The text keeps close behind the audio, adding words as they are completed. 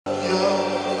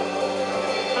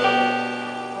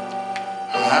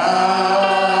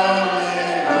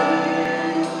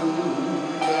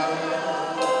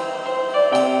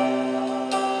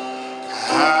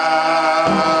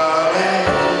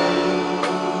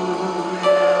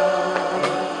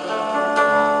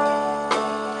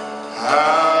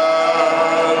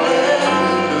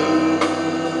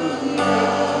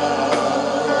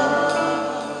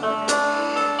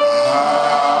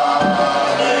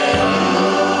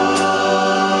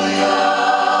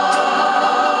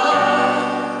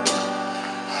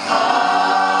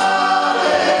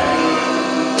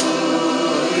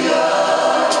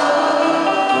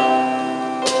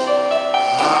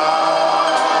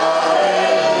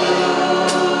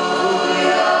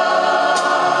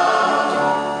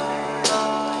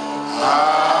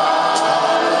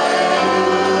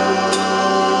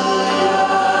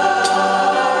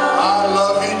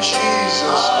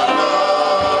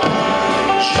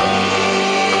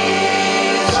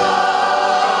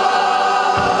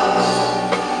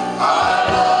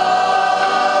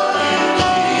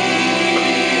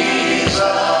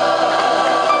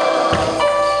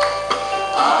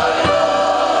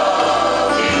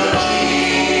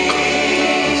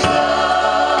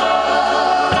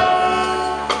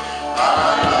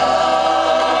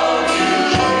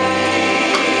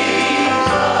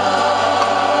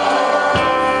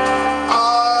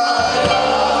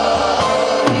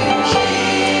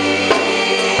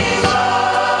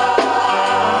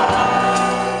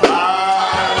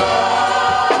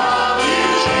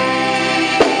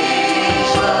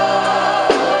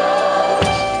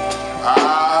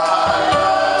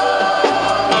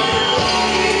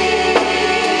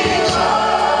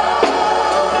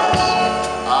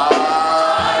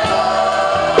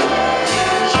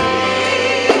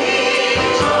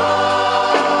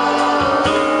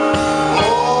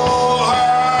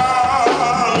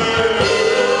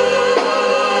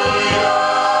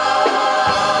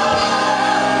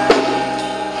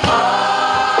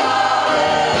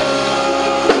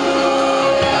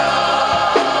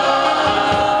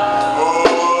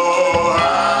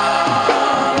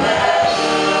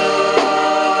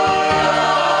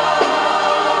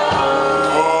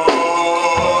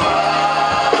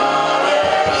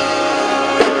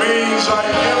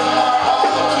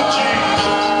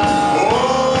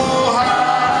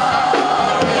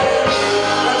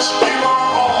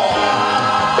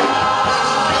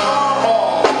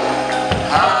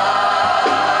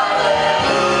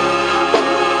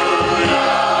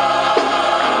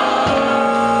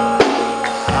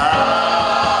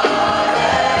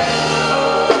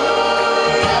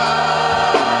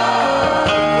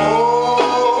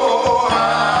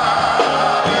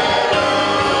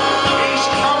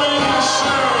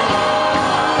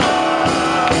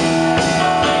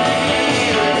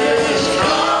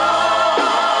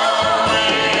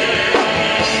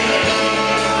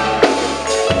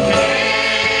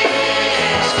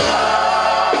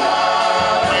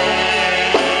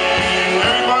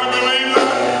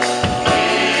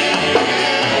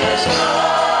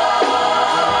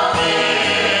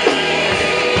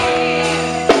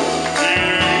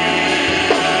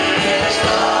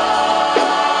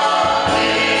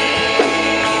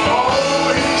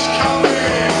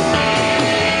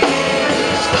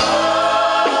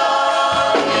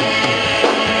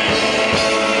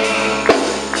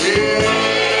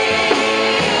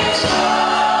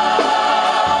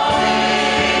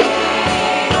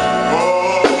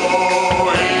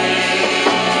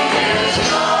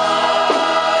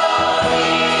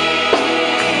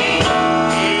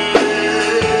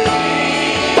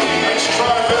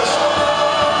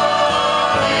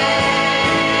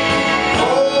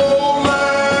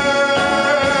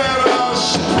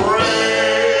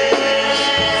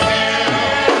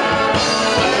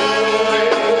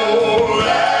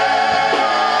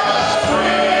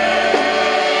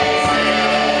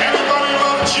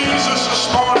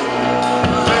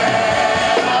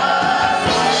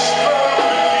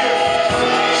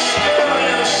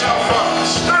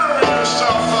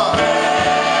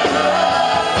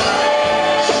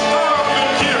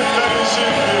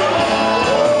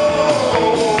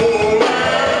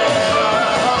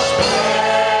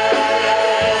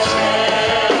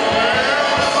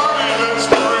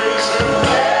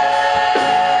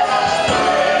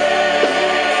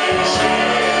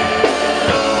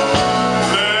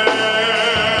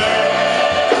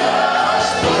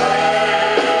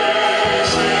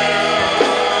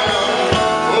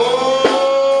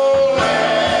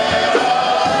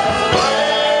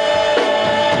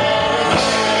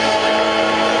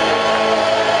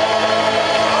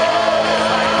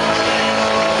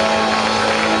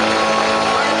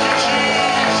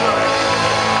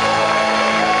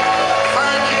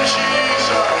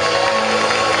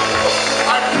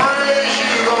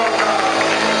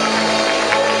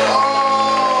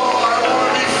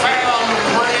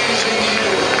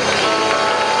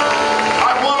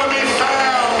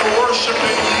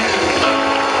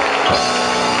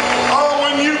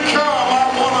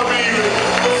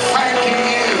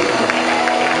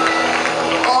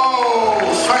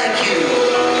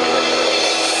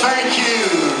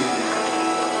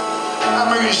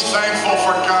many's thankful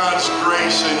for God's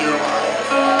grace in your life?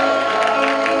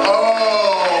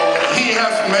 Oh, He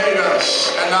hath made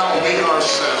us, and not we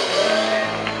ourselves.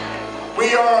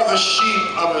 We are the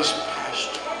sheep of His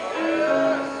pasture.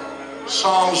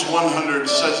 Psalms 100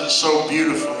 says it so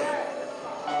beautifully.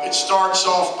 It starts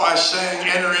off by saying,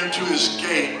 enter into His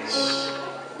gates.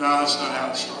 No, that's not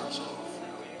how it starts off.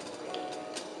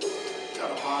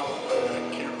 Got a Bible, but I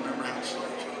can't remember how it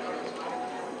starts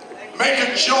off. Make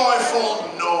a joyful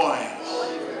noise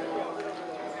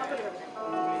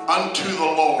unto the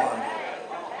Lord,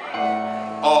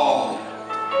 all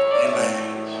ye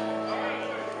lands.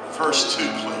 Verse 2,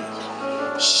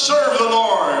 please. Serve the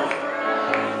Lord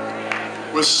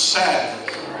with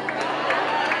sadness.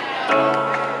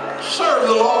 Serve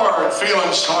the Lord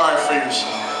feeling sorry for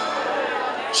yourself.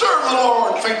 Serve the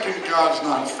Lord thinking God's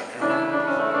not fair.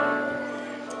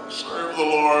 Serve the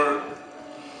Lord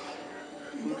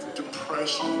with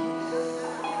depression.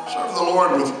 Serve the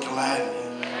Lord with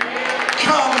gladness.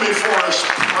 Come before His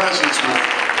presence with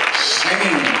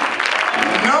singing.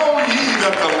 Know ye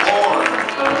that the Lord,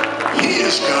 He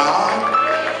is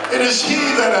God. It is He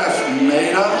that hath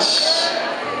made us,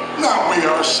 not we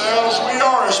ourselves. We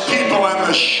are His people and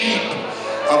the sheep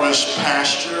of His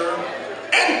pasture.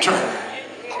 Enter,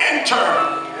 enter,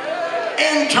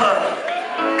 enter,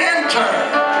 enter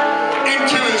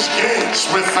into His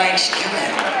gates with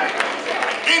thanksgiving,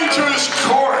 into His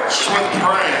courts with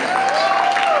praise.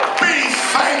 Be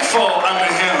thankful unto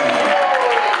Him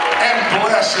and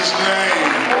bless His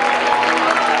name.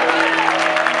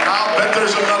 I'll bet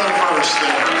there's another verse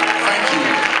there. Thank you.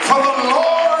 For the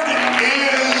Lord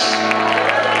is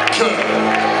good.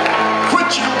 Quit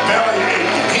your belly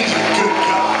aching. He's a good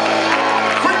God.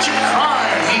 Quit your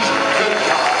crying. He's a good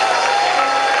God.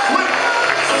 Quit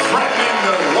threatening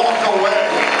to walk away.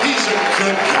 He's a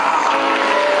good God.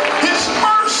 His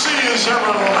mercy is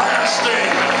everlasting,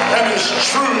 and His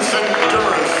truth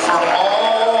endureth for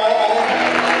all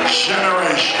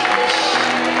generations.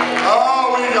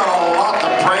 Oh, we got a lot to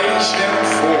praise Him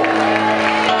for.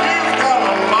 You've got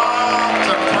a lot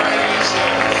to praise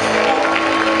Him for.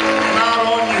 You're not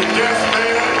on your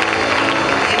deathbed.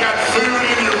 You got food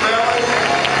in your belly.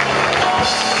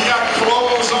 You got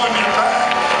clothes on your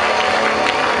back.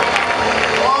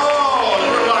 Oh,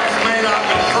 your life may not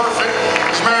be perfect.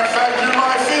 As a matter of fact, your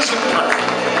life isn't perfect.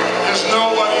 Because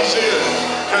nobody's is.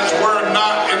 Because we're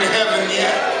not in heaven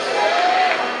yet.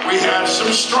 We have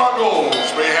some struggles.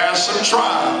 We have some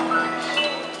trials.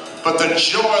 But the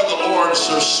joy of the Lord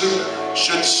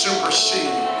should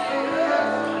supersede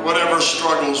whatever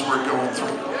struggles we're going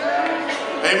through.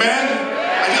 Amen?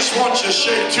 I just want you to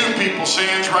shake two people's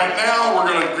hands right now.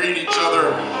 We're going to greet each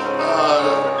other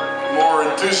more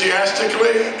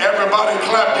enthusiastically. Everybody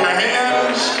clap your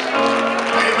hands.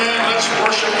 Amen. Let's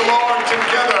worship the Lord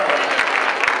together.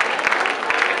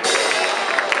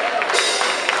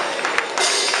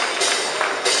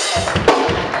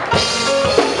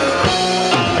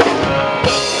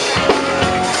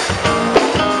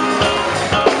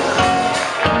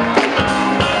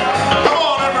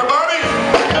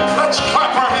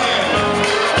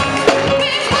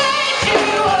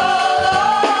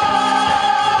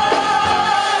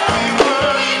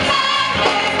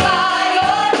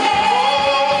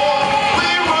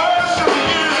 Worship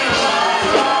you.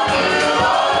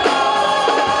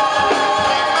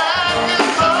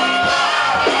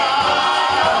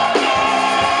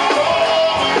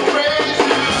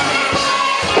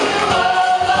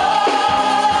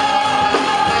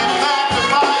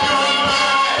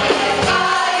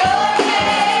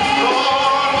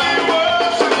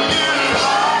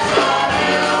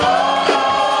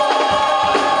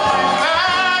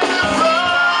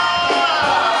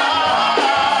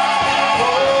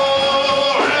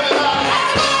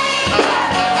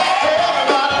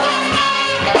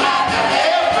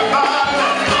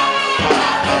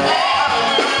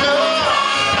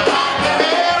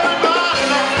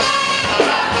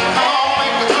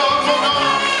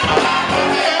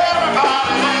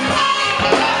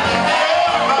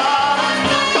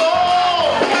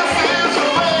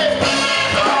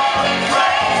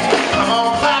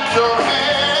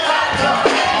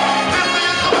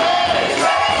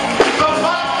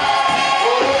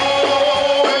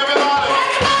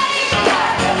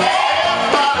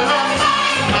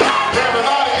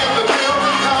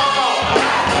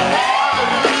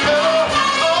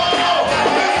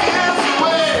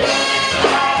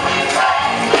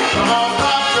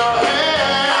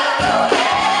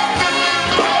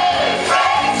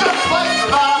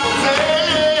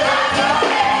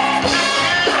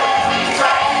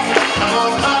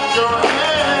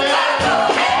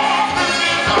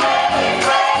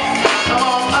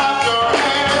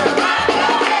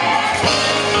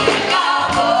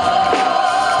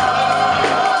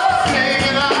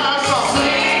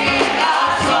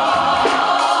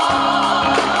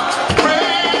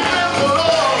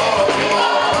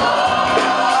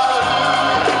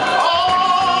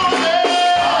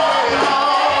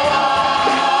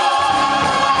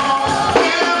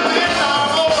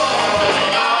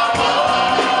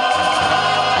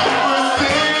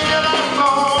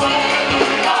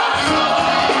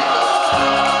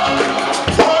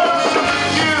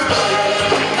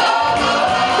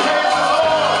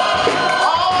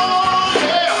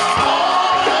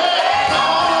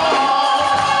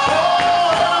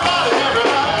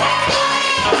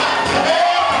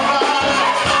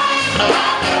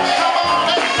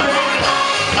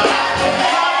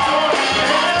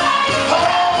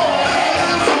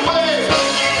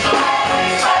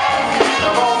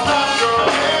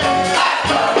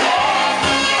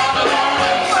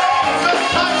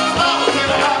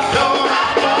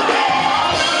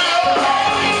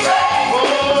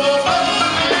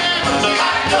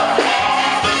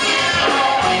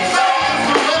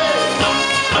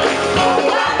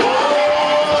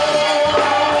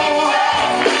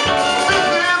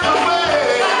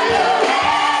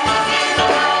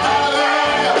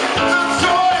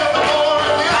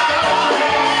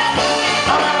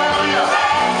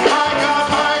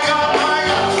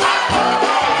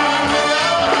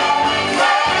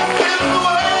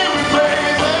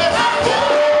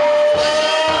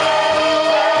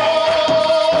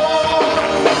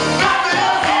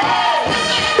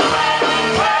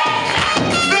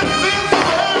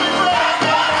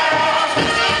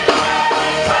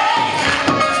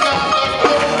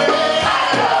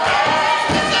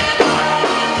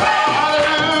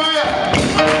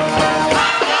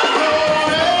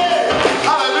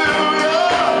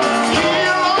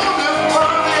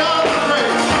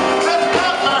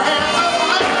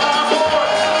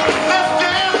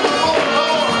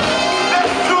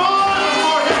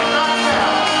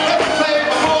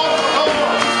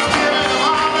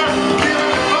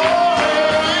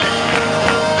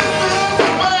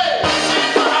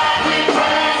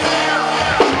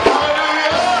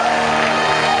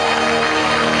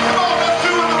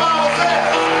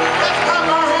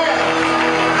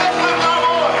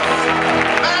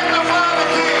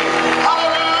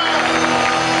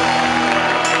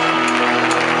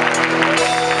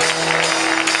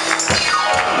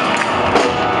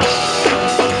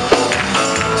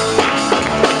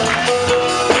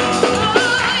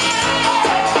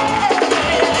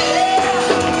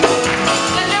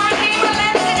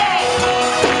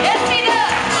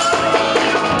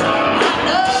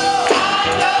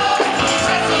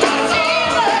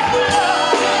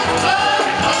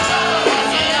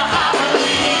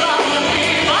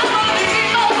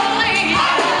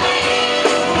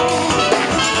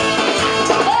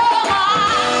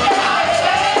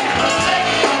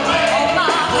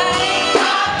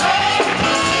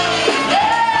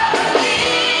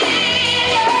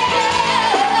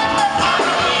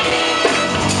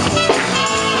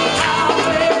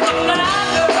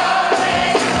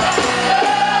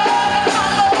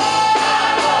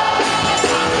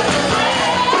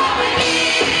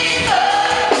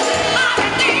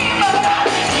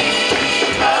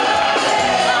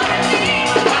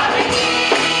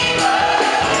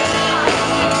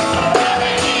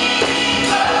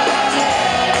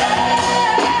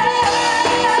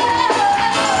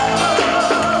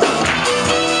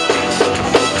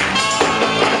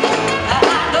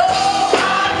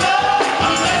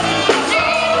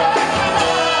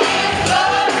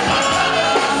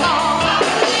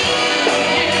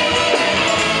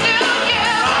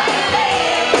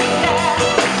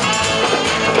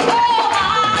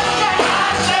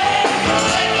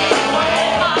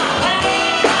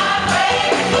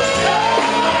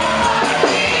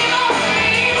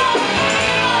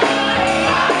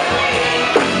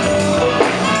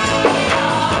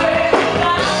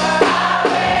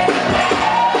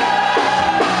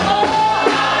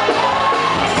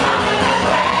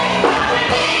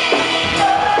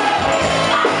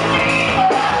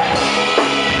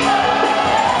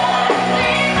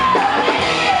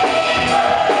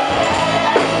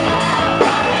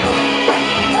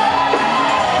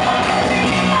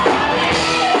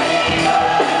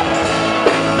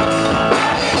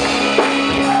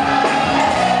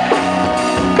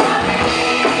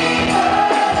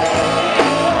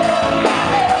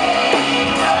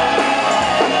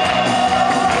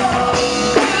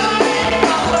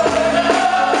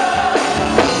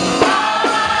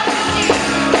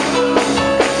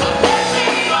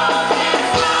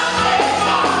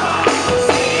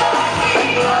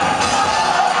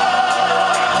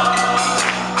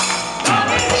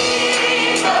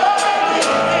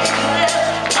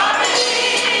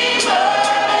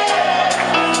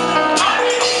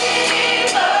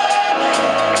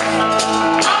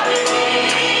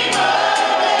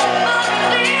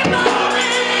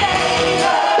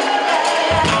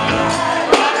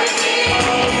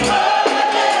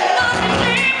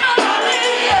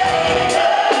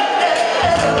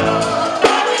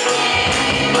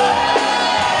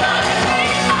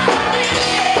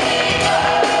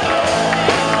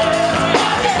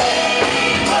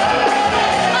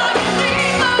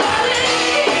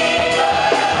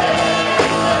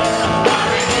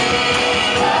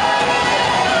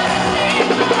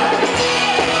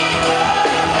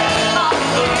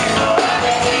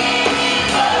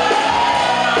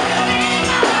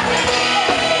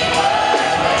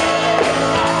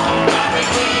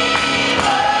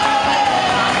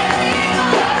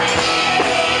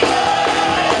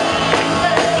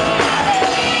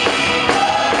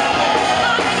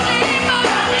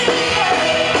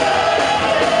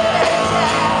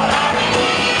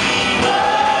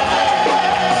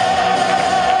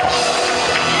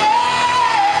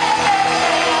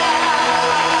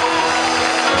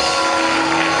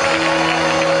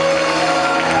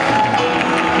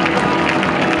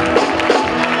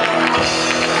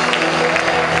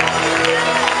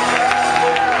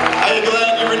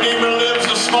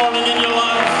 morning in your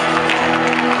life?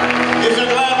 If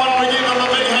you're glad, why don't we give him a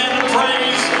big hand of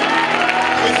praise?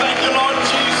 We thank you, Lord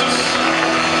Jesus.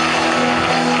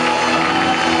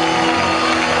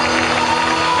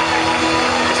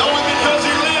 It's only because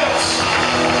he lives.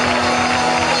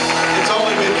 It's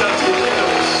only because he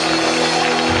lives.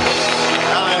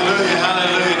 Hallelujah,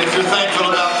 hallelujah. And if you're thankful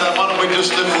about that, why don't we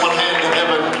just lift one hand to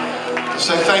heaven and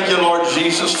say, thank you, Lord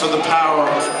Jesus, for the power,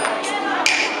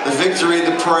 the victory,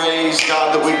 the praise,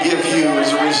 God, that we give you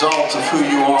as a result of who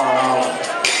you are in our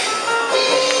life.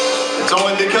 It's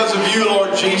only because of you,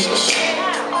 Lord Jesus.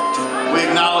 We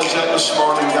acknowledge that this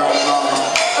morning, God, in our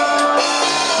life.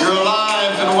 You're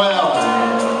alive and well.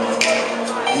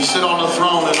 You sit on the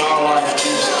throne in our life,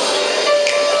 Jesus.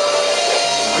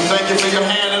 We thank you for your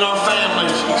hand in our family,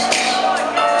 Jesus.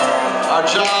 Our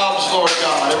jobs, Lord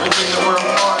God, everything that we're a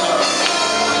part of.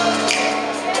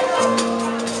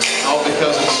 All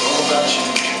because it's all about you,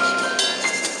 Jesus.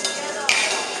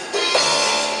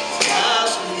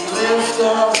 As we lift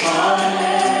our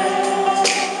hands,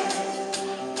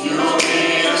 you'll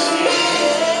meet us here.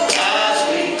 As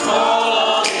we call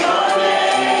on your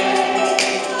name,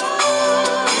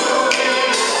 you'll meet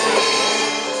us here.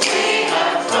 We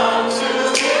have come to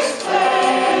this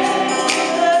place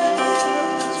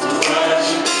to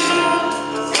worship you,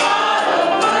 God of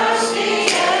mercy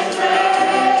and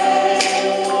grace.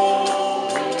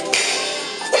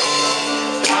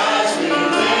 As we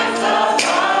lift up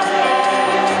our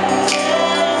hands,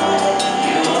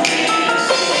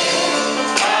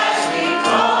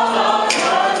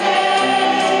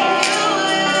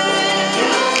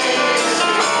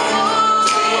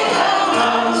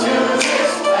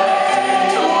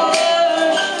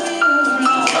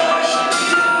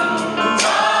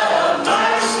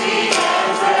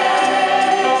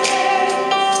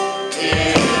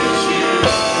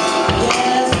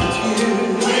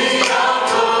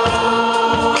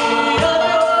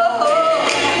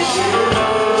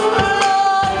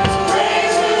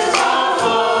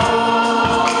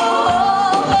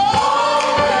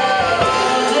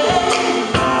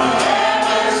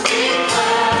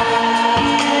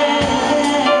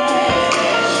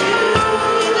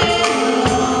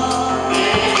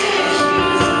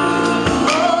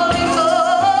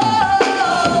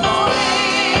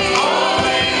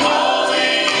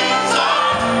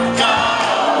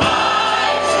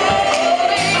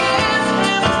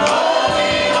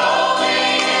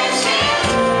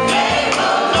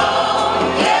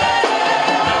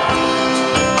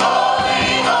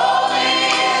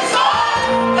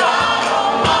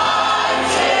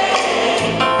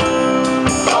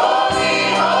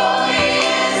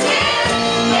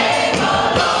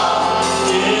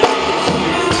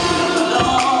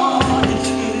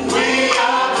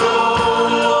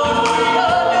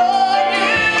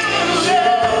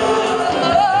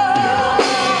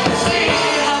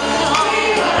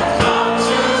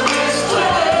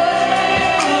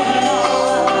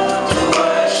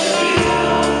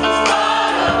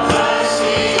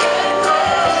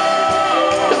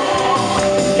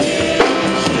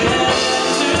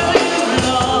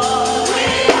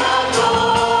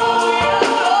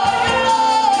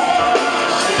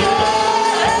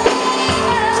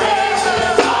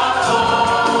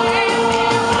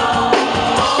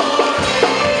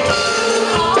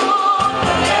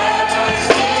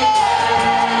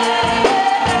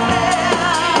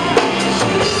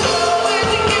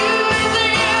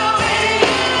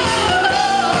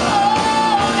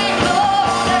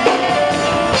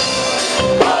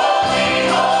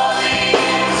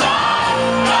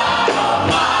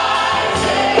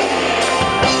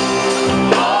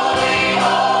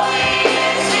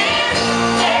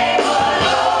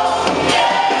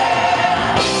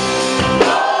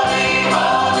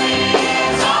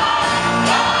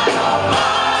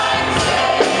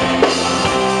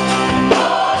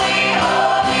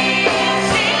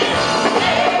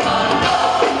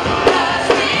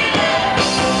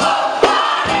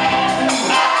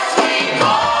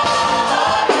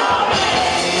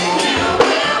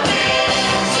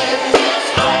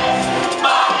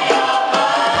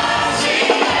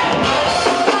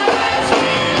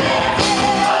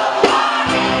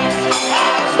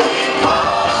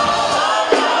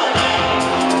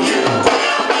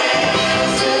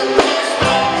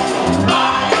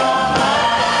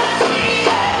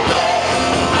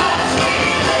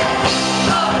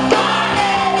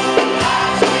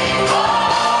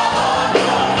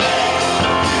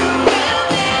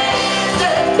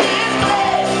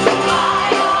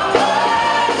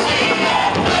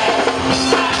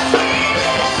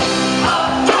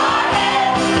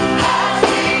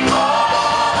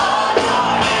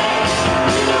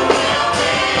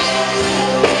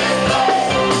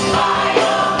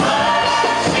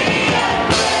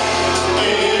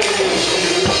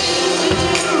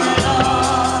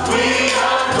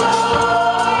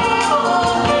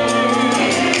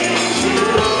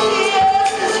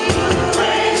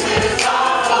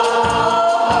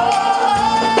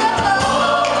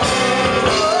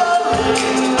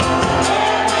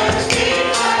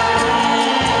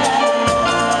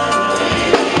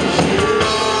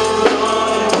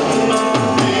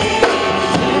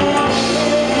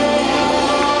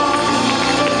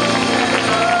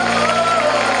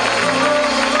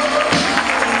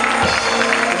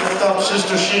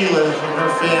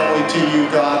 her family to you,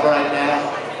 God, right now.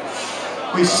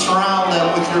 We surround them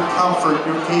with your comfort,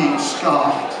 your peace,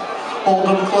 God. Hold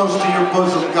them close to your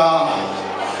bosom, God.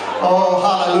 Oh,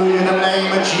 hallelujah, in the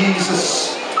name of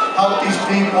Jesus. Help these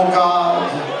people, God,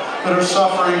 that are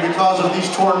suffering because of these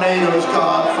tornadoes,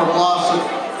 God, from loss of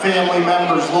family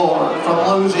members, Lord, from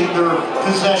losing their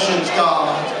possessions, God.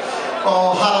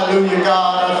 Oh, hallelujah,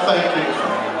 God, I thank you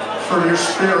for your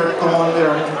Spirit going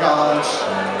there, God,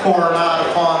 pouring out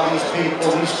upon these people,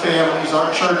 these families,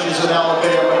 our churches in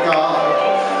Alabama, God.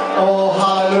 Oh,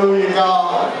 hallelujah,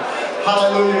 God.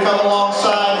 Hallelujah, come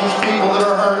alongside these people that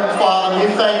are hurting, Father. We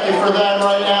thank you for them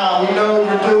right now. We know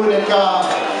you're doing it, God.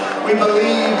 We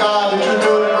believe, God, that you're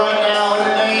doing it right now in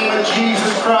the name of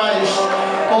Jesus Christ.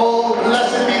 Oh,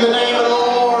 blessed be the name of the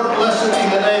Lord. Blessed be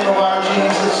the name of our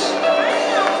Jesus.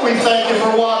 We thank you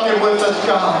for walking with us,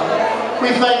 God. We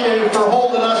thank you for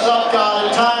holding us up, God,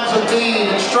 in times of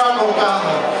need and struggle, God.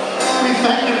 We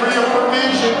thank you for your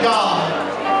provision, God.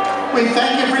 We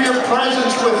thank you for your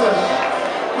presence with us.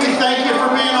 We thank you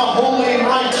for being a holy and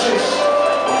righteous,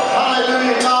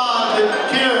 hallelujah, God,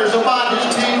 that cares about his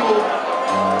people.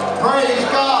 Praise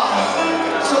God.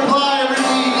 Supply every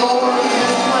need, Lord, in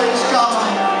this place,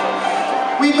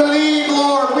 God. We believe,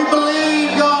 Lord. We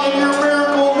believe, God, in your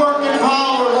miracle working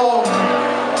power, Lord.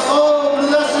 Oh,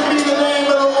 blessed be the name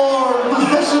of the Lord.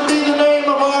 Blessed be the name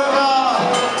of our God.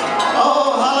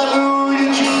 Oh,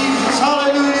 hallelujah, Jesus.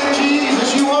 Hallelujah,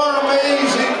 Jesus. You are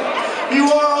amazing. You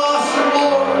are awesome,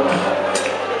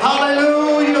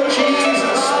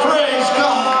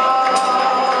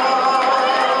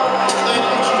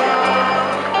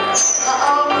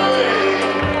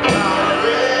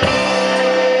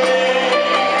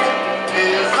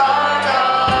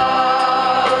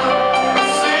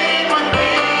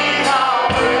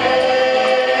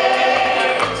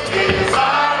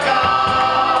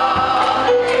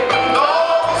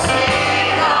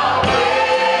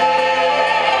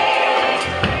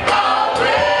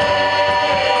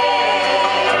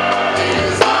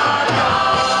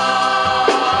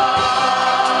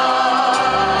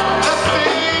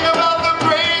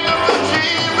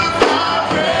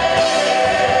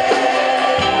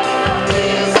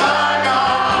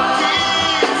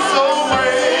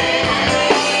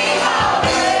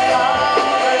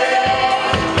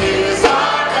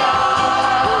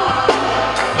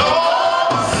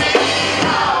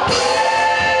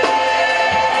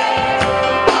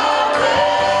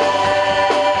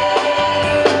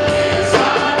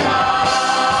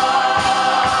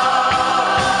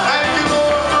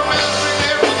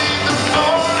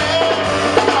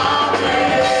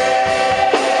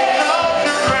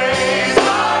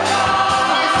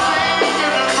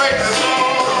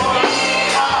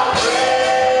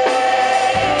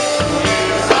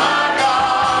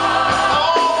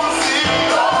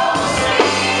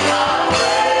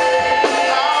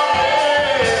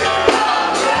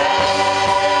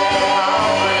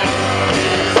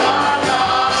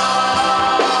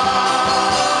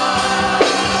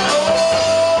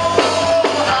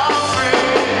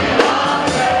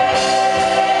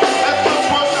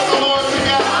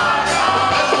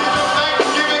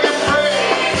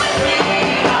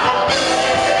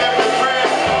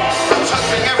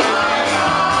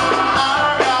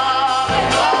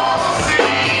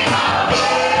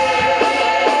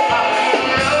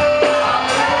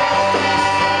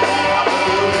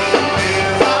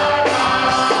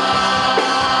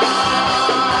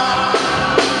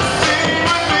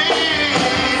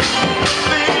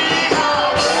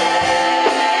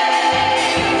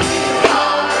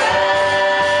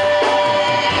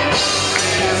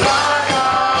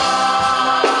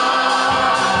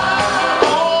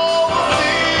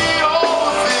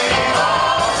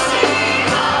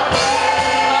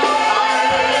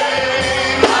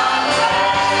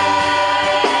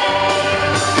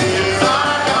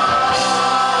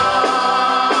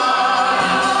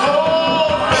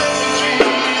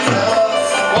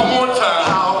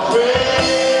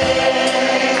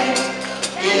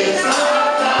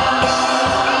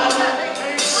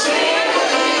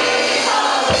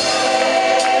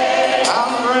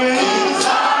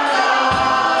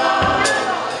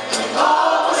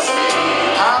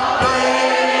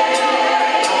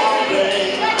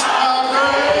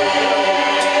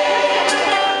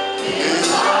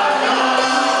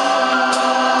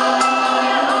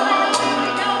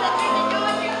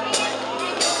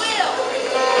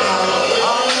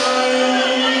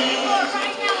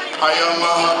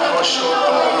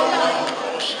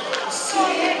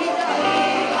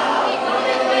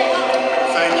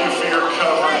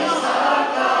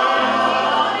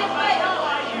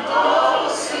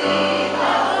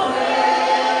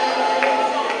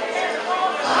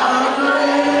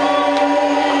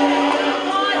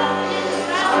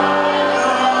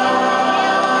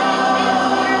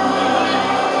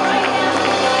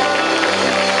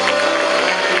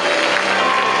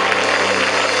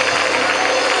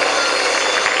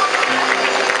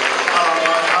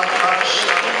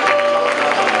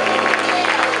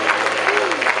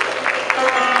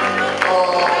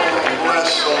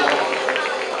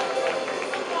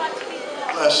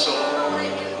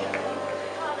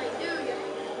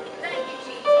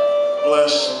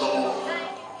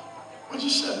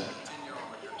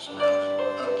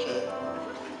 Okay.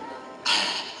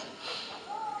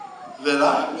 That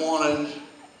I wanted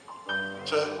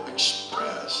to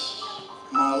express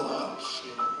my love to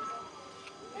you.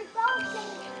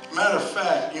 Matter of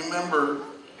fact, you remember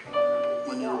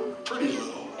when you were pretty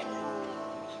little,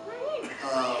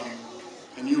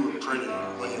 and you were pretty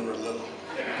when you were little.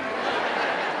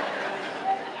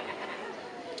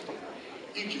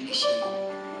 You can be seen.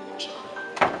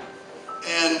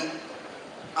 And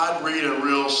I'd read a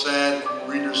real sad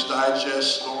Reader's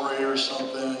Digest story or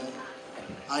something.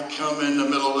 I'd come in the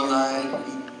middle of the night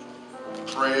and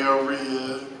pray over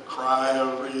you, cry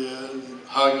over you, and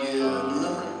hug you.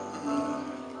 Remember?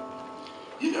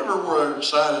 You never were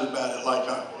excited about it like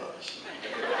I was.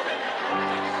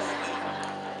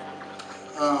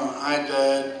 Hi,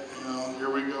 Dad. Here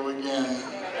we go again.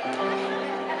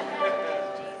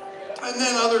 And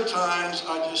then other times,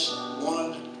 I just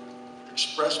wanted to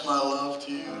express my love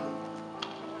to you.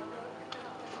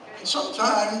 And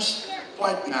sometimes,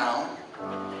 like now,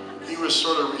 he was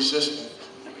sort of resistant.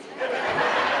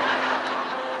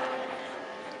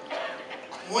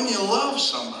 When you love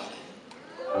somebody,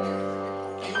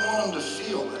 you want them to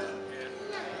feel that,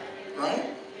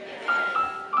 right?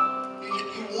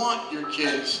 You want your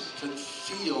kids to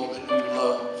feel that you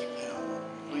love them.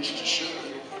 At least you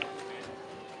should.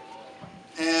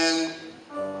 And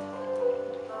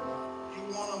you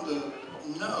want them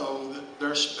to know that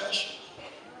they're special.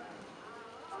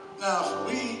 Now, if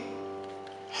we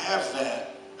have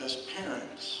that as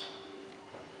parents,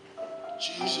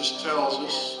 Jesus tells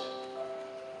us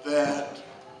that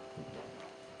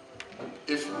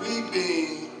if we,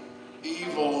 being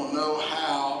evil, know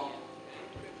how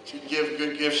to give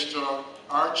good gifts to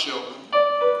our children,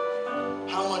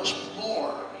 how much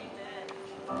more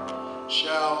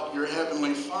shall your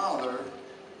heavenly Father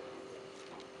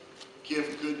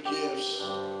give good gifts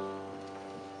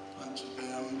unto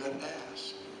them that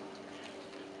ask?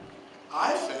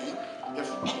 I think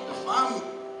if I'm,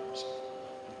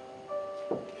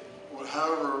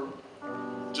 however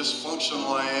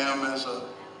dysfunctional I am as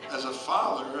a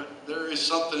father, there is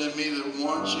something in me that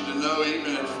wants you to know,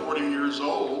 even at 40 years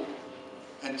old,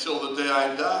 until the day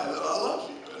I die, that I love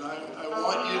you. And I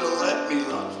want you to let me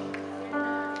love you.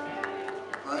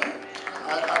 Right?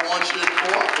 I want you to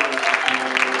cooperate.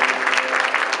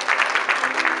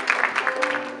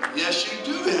 Yes, you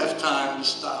do have time to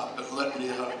stop and let me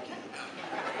hug you.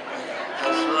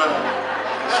 That's right.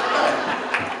 That's right.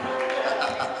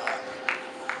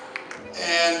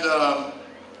 And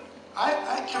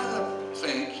I kind of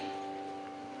think,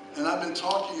 and I've been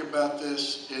talking about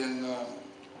this in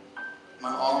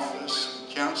my office and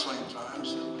counseling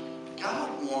times, that God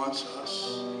wants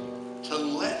us to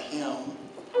let Him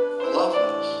love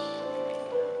us.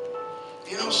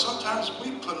 You know, sometimes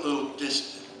we put a little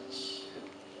distance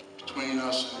between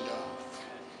us and God.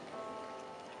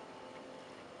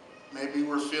 Maybe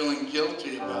we're feeling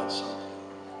guilty about something,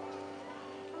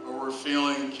 or we're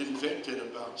feeling convicted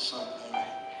about something.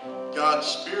 God's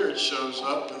Spirit shows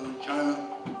up and we kind of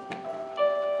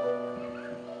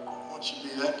want you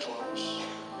to be that close.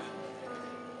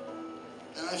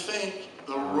 And I think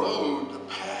the road, the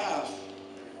path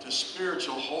to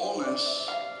spiritual wholeness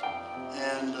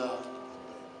and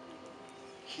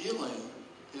healing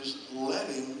is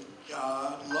letting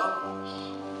God love us.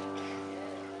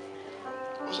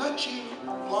 Was that you,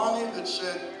 Lonnie, that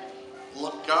said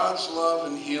God's love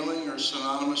and healing are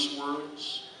synonymous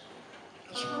words?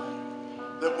 That's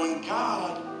right. That when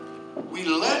we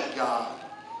let God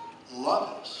love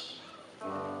us,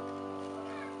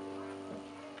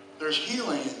 there's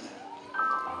healing in that.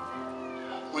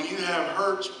 When you have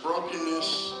hurts,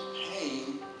 brokenness,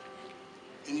 pain,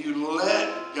 and you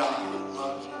let God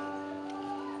love you,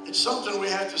 it's something we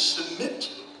have to submit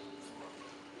to.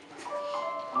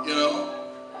 You know,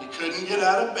 you couldn't get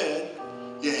out of bed.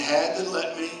 You had to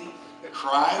let me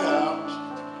cry out.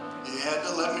 You had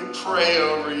to let me pray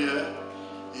over you.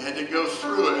 You had to go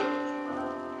through it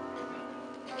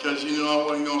because you knew I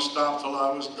wasn't going to stop till I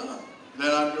was done.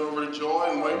 Then I'd go over to Joy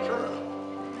and wake her up.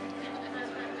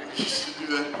 I used to do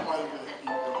that quite a bit.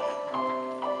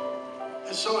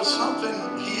 And so it's something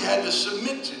he had to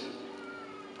submit to.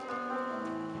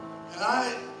 And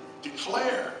I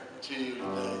declare to you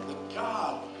today that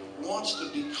God wants to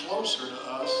be closer to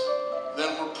us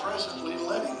than we're presently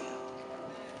letting him.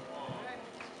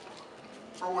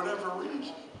 For whatever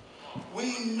reason. We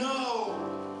know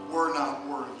we're not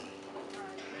worthy.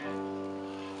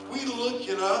 We look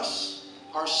at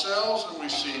ourselves, and we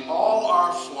see all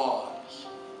our flaws.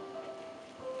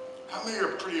 How many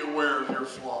are pretty aware of your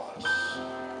flaws?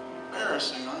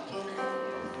 Embarrassing, aren't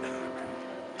they?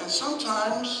 And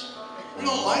sometimes We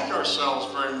don't like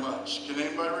ourselves very much. Can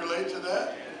anybody relate to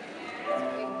that?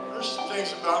 There's some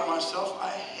things about myself I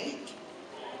hate.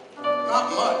 Not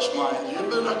much, mind you,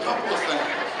 but a couple of things.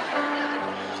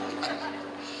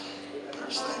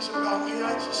 There's things about me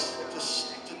I just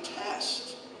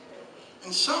detest.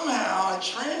 And somehow I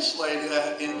translate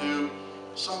that into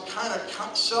some kind of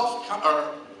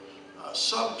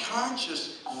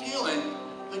subconscious feeling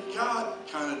that God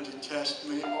kind of detests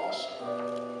me also.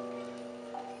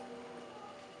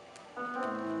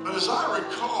 But as I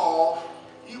recall,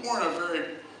 you weren't a very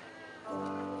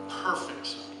perfect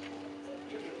son.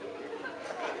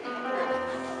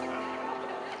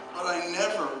 But I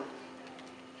never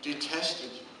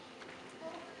detested you.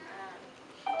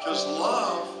 Because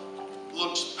love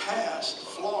looks past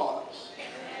flaws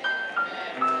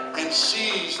and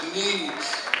sees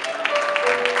needs.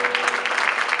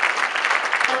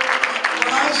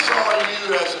 When I saw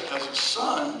you as a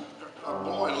son, a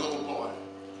boy, a little boy,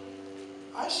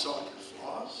 I saw your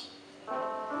flaws.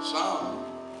 Some.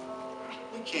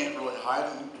 We can't really hide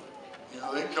them. You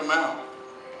know, they come out.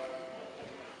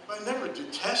 But I never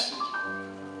detested you.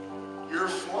 Your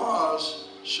flaws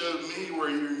showed me where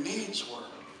your needs were.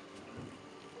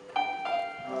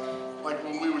 Like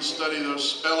when we would study those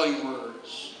spelling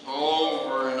words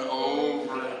over and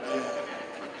over again.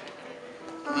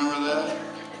 Remember that?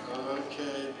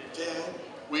 Okay, Dad.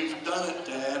 We've done it,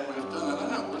 Dad. We've done it. I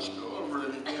know. Let's go over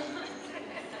it again.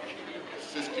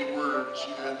 50 words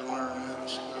you had to learn how to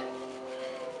spell.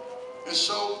 And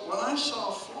so when I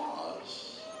saw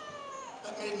flaws,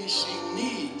 that made me see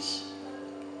needs.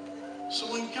 So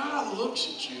when God looks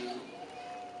at you,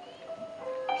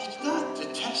 He's not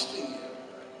detesting you.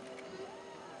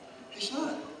 He's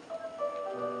not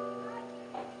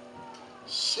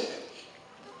sick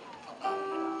about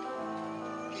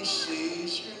you. He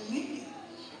sees your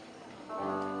needs.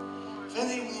 Then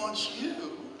He wants you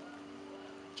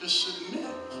to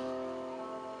submit,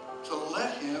 to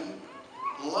let Him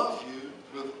love you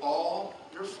with all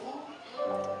your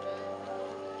flaws.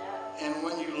 And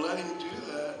when you let Him do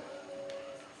that,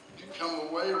 you come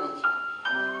away with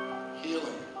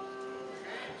healing.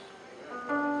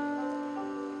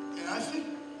 And I think,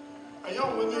 are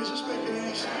y'all with me? Is this making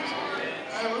any sense?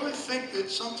 I really think that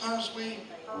sometimes we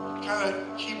kind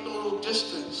of keep a little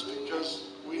distance because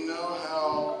we know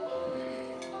how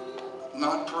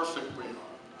not perfect we are.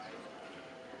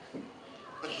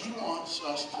 But He wants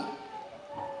us to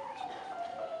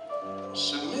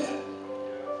submit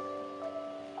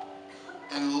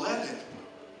and let Him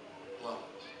love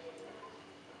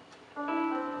us.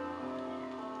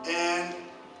 And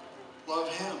love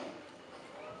Him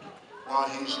while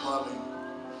He's loving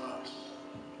us.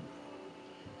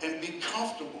 And be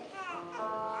comfortable.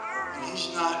 And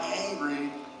He's not angry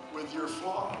with your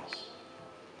flaws.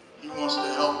 He wants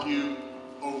to help you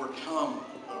overcome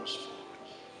those flaws.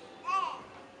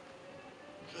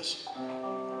 Because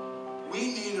we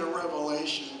need a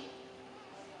revelation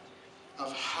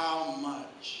of how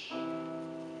much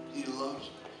He loves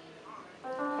us.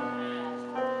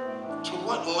 To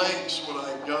what lengths would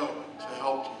I go to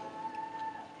help you?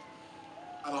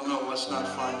 I don't know, let's not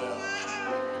find out.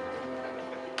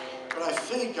 But I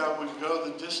think I would go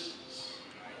the distance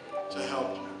to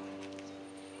help you.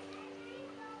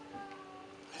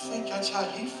 I think that's how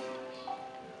He feels.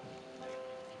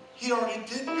 He already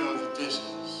did go the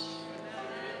distance.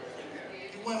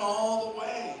 He went all the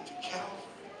way to Calvary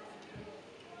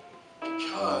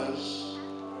because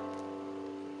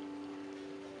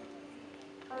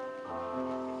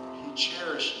He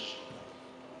cherishes you.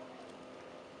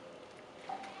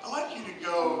 I'd like you to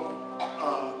go,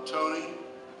 Tony,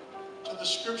 to the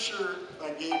scripture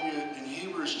I gave you in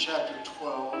Hebrews chapter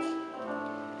 12.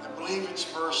 I believe it's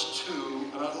verse 2,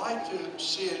 and I'd like to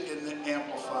see it in the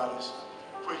Amplified as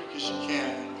quick as you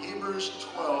can. Hebrews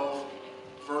 12,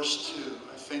 verse 2.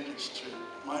 I think it's 2.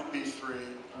 Might be 3.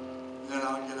 Then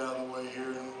I'll get out of the way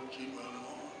here and we'll keep moving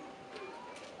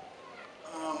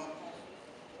on.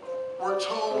 We're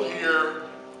told here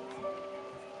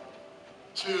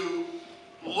to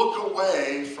look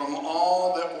away from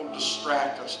all that will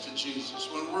distract us to Jesus.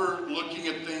 When we're looking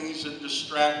at things that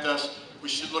distract us, we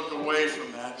should look away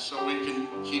from that so we can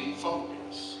keep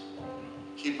focus,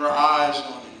 keep our eyes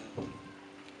on Him.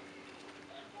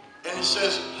 And it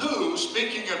says, who,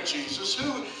 speaking of Jesus,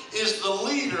 who is the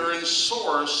leader and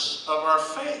source of our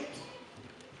faith?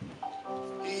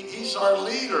 He's our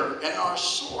leader and our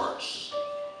source.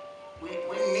 We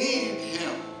need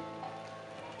Him.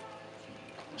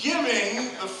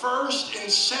 Giving the first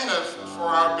incentive for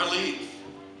our belief.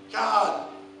 God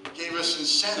gave us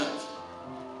incentive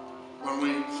when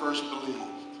we first believed.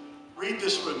 Read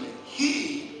this with me.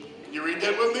 You read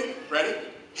get with me? Ready?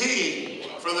 He,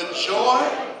 for the joy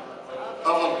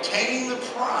of obtaining the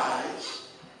prize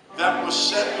that was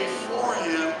set before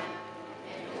him,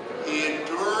 he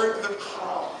endured the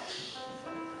cross.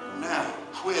 Now,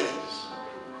 quiz.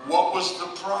 What was the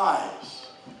prize?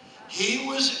 He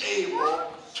was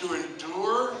able to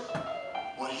endure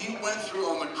what he went through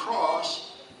on the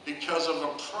cross because of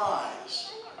a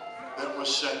prize that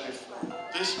was set before him.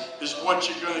 This is what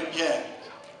you're going to get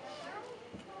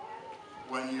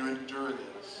when you endure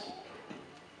this.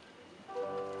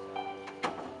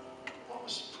 What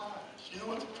was the prize? You know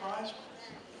what the prize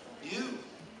was? You.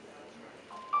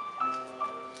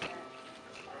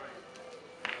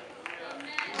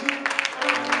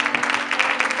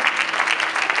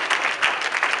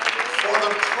 For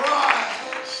the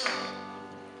prize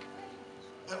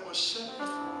that was set before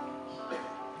us.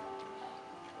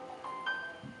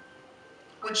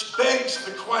 Which begs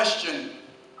the question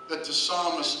that the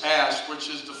psalmist asked, which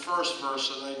is the first verse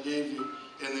that I gave you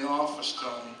in the office,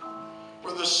 Tony,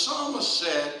 where the psalmist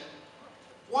said,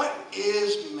 what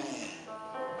is man?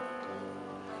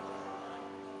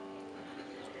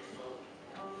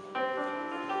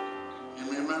 You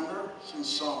remember? It's in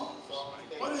Psalms.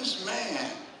 What is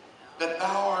man that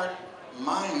thou art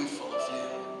mindful of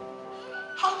him?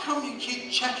 How come you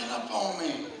keep checking up on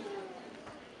me?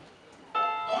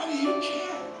 Why do you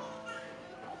care?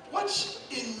 What's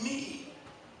in me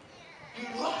you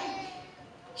like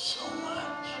so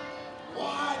much?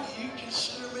 Why do you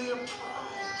consider me a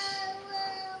prize?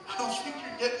 I don't think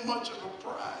you're getting much of a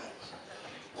prize.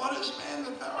 What is man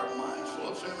that thou art mindful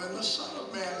of him, and the Son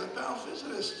of Man that thou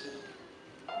visitest him?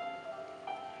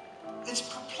 It's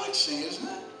perplexing, isn't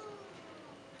it?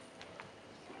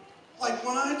 Like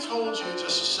when I told you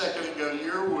just a second ago,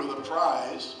 you were the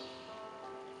prize,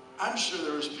 I'm sure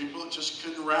there was people that just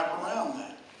couldn't wrap around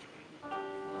that.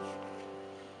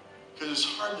 Because it's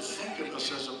hard to think of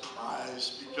us as a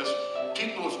prize because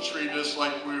people have treated us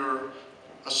like we were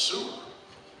a sewer.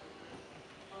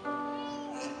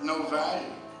 No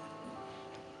value.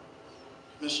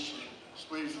 Mistreated us.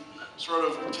 We've sort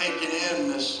of taken in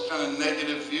this kind of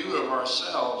negative view of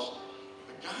ourselves.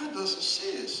 But God doesn't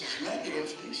see us as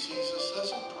negative. He sees us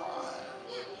as a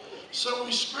prize. So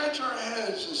we scratch our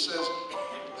heads and say,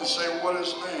 what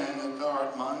is man that thou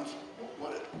art mindful?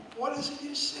 What is it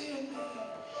you see in me?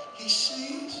 He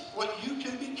sees what you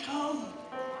can become.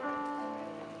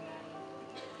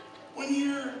 When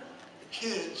your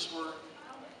kids were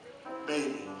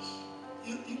babies,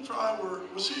 you probably were,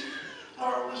 was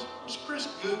Chris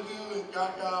goo-goo and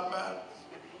gaga about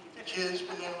the kids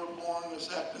when they were born was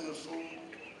acting a fool?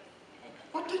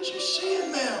 What did you see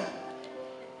in them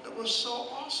that was so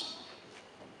awesome?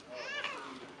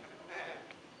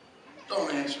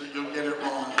 Don't answer it, you'll get it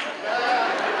wrong.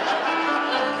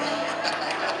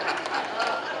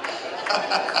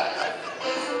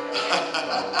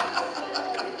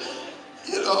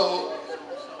 You know,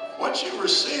 what you were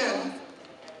seeing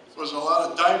was a lot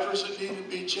of diapers that needed to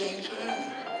be changed in,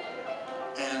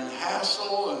 and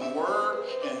hassle and work,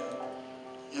 and,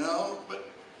 you know, but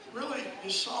really, you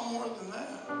saw more than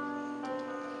that.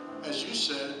 As you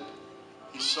said,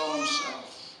 he saw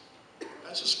himself.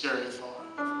 That's a scary thought.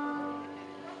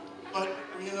 But,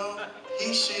 you know,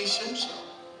 he sees himself,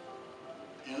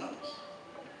 you know.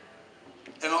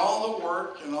 And all the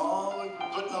work and all the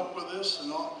putting up with this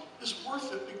and all is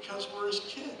worth it because we're his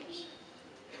kids.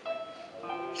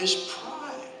 His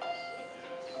pride.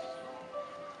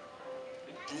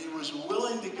 And he was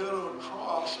willing to go to a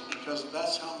cross because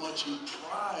that's how much he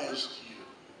prized you.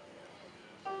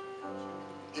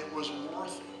 It was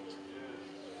worth it.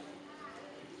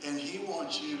 And he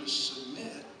wants you to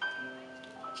submit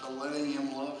to letting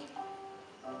him love you.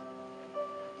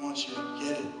 He wants you to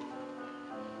get it.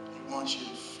 He wants you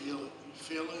to feel it. You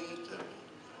feeling it, Debbie?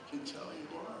 I can tell you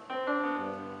are.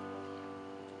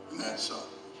 And that's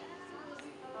something.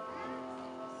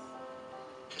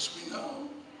 Because we know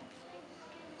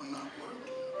we're not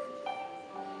worthy of it.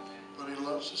 But he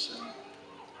loves us anyway.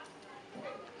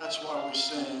 That's why we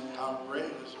sing, how great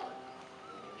is our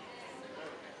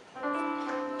God.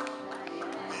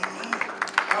 Amen.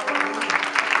 Hallelujah.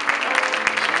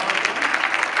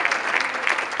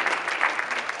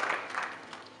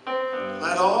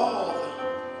 Let all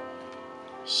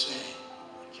sing.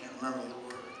 I can't remember the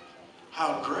word.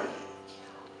 How great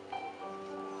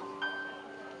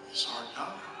is our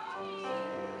God.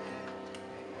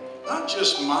 Not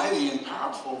just mighty and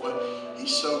powerful, but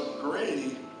he's so great.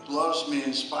 He loves me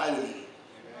in spite of me.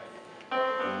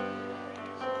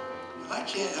 And I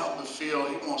can't help but feel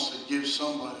he wants to give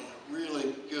somebody a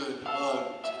really good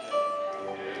hug today.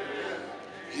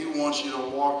 He wants you to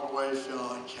walk away feeling,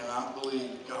 I cannot believe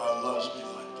God loves me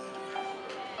like that.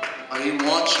 But He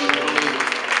wants you to believe.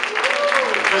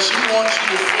 Because He wants you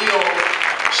to feel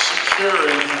secure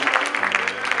in Him.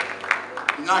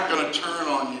 He's not going to turn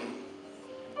on you.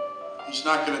 He's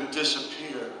not going to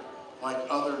disappear like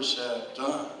others have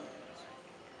done.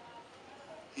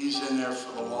 He's in there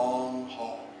for the long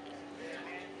haul.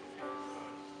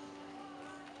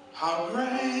 How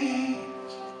great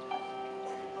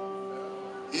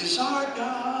is our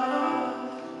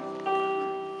God?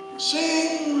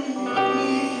 Sing with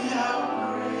me,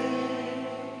 how great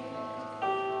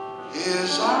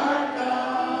is our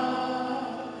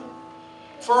God?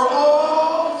 For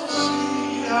all to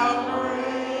see how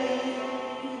great.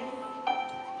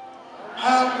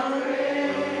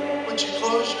 Would you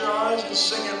close your eyes and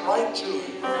sing it right to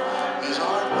Him? Is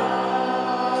our God.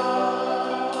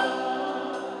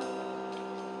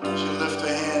 Would you lift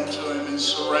a hand to Him and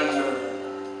surrender?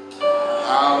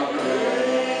 How great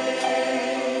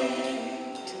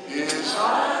is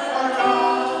our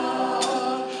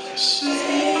God?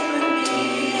 Sing with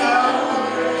me,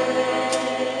 how great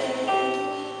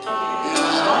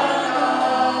is our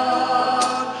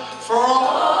God? For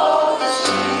all to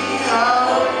see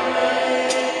how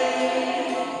great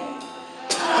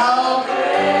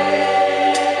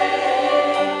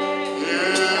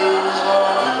is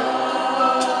our God.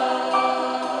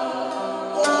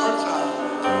 One more time.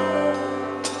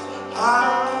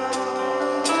 How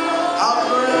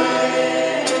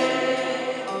great is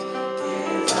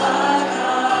our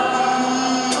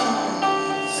God?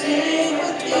 Sing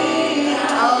with me,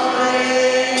 how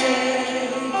great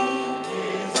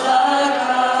is our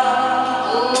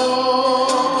God?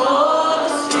 Oh,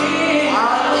 sing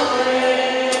how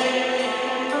great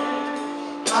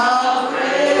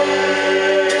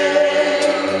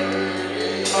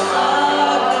is our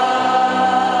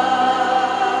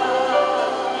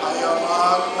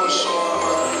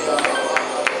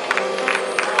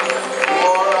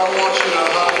Lord, I want you to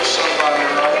hug somebody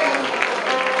right now.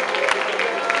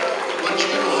 Would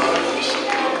you hug some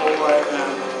people right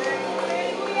now?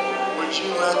 Would you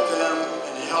let them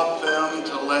and help them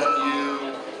to let you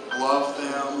love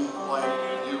them like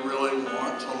you really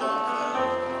want to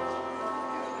love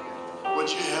them? Would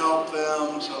you help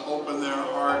them to open their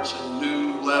hearts in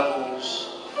new levels,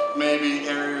 maybe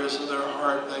areas of their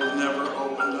heart they've never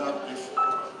opened up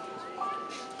before,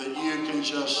 that you can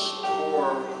just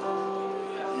pour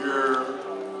your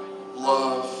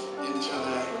love into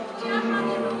them.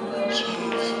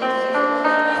 Jesus.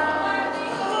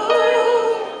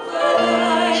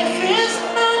 Life is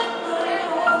not my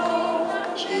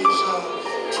own. Jesus.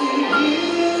 To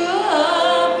you I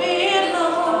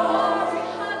belong.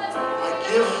 I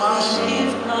give myself.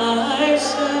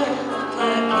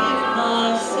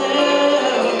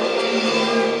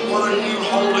 What are you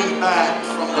holding back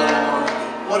from the Lord?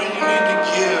 What do you need to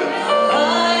give?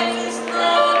 Life is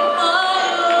not my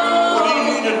own. What do you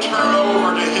need to turn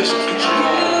over to His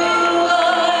control?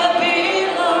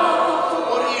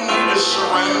 What do you need to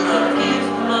surrender?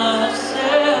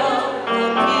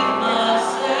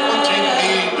 What do you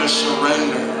need to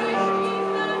surrender?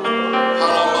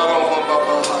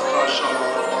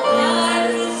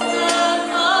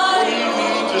 What do you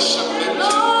need to submit to?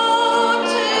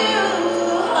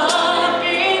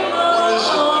 What is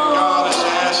it that God is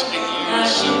asking you to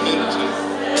submit to?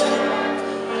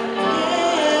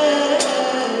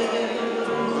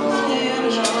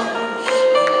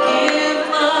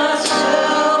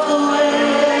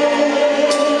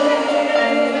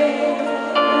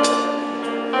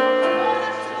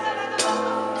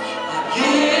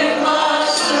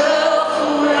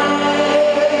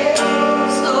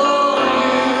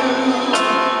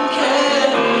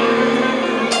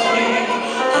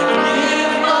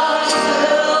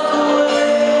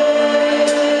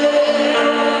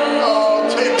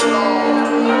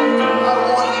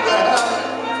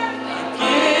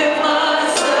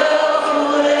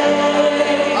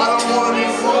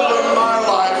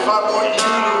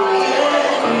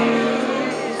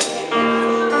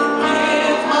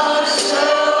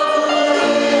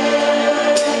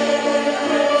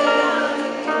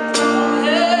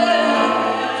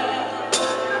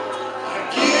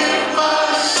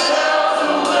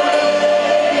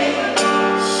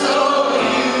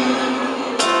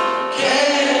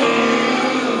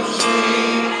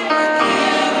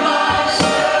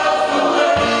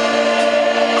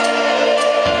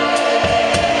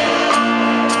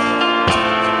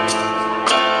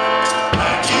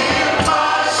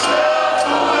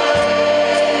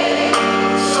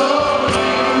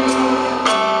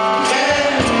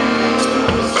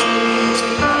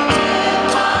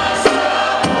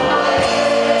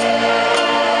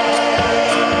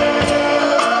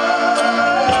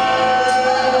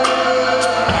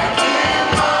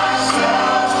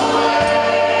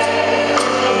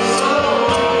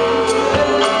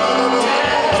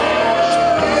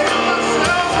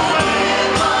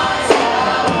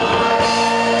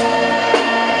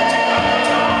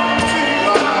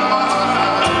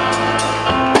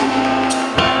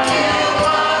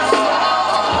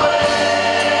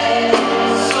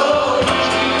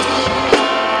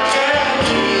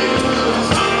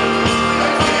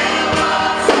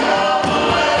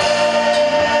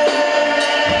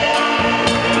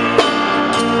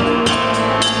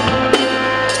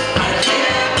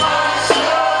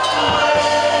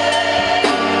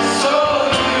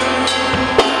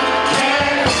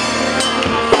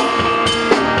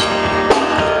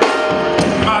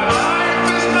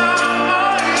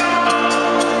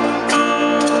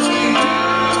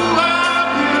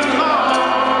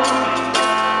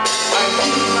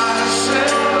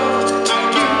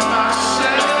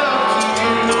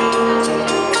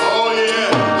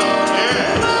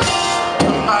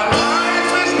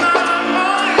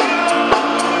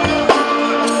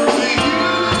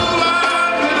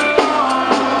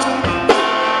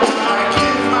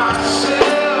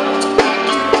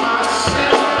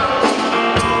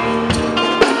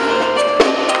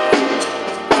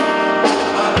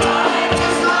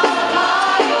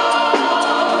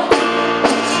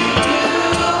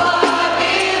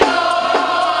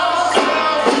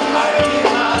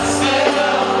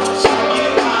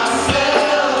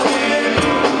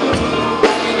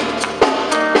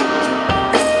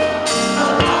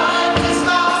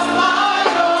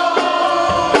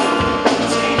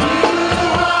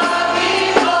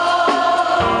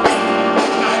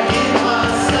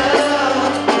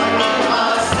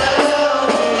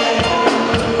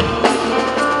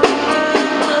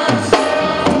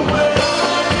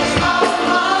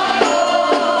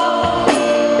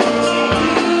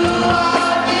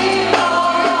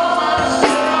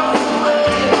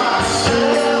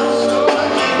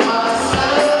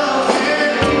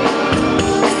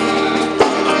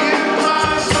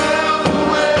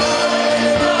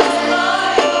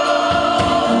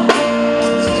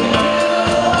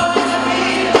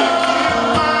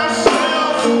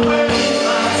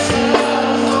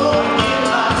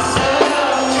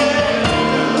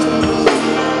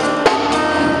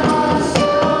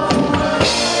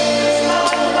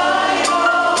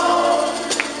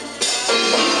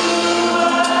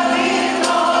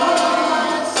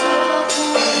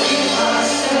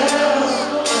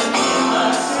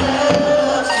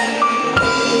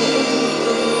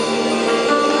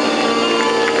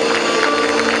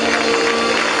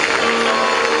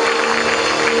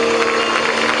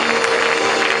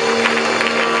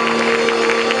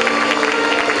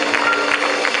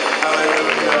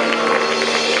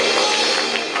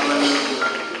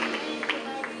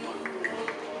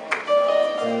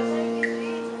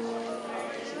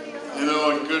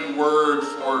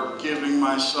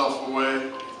 myself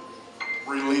away,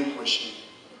 relinquishing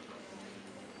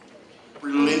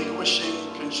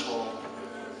control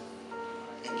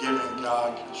and giving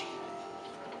God control,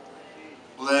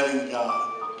 letting God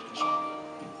control,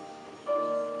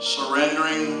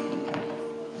 surrendering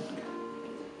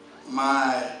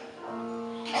my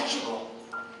control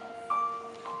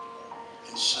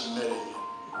and submitting it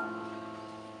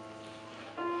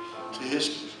to His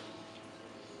control.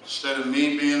 Instead of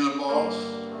me being the boss,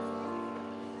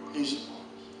 He's the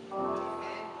boss.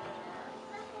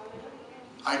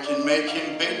 I can make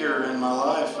Him bigger in my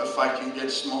life if I can get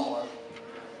smaller.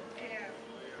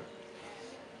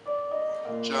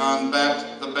 John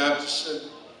the Baptist said,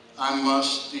 I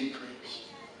must decrease.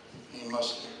 He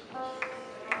must increase.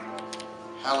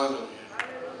 Hallelujah.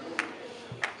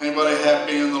 Anybody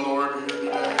happy in the Lord here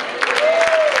today?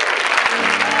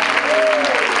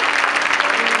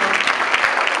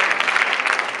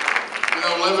 You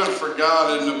know, living for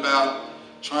God isn't about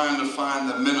trying to find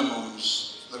the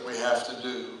minimums that we have to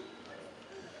do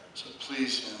to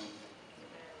please Him.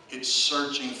 It's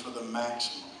searching for the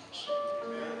maximums.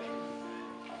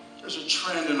 There's a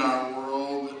trend in our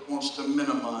world that wants to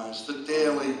minimize the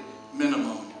daily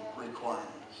minimum requirements.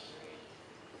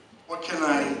 What can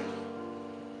I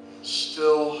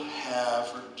still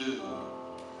have or do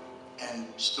and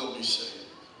still be saved?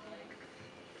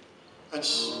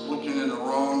 That's looking in the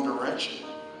wrong direction.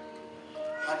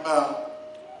 How about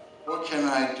what can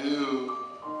I do?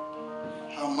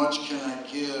 How much can I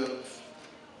give?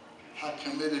 How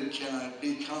committed can I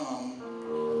become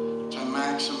to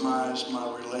maximize my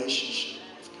relationship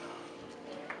with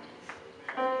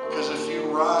God? Because if you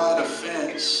ride a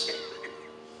fence,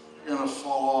 you're going to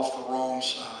fall off the wrong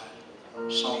side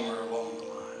somewhere along the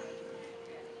line.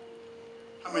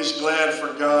 How many's glad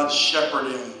for God's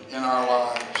shepherding in our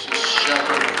lives? His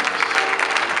shepherding.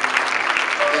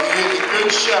 And He is a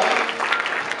good shepherd.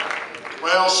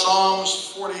 Well,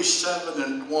 Psalms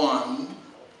 47:1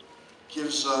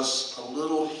 gives us a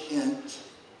little hint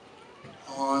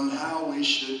on how we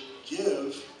should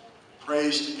give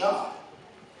praise to God.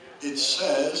 It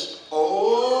says,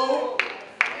 oh,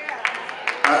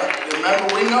 right?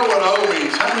 Remember, we know what oh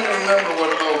means. How many remember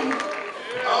what oh means?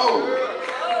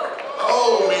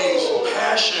 Oh means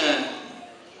passion,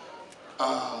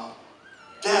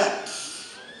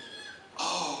 depth.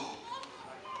 Oh,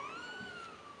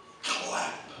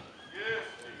 clap.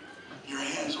 Your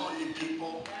hands on you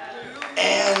people.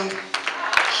 And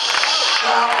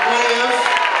shout.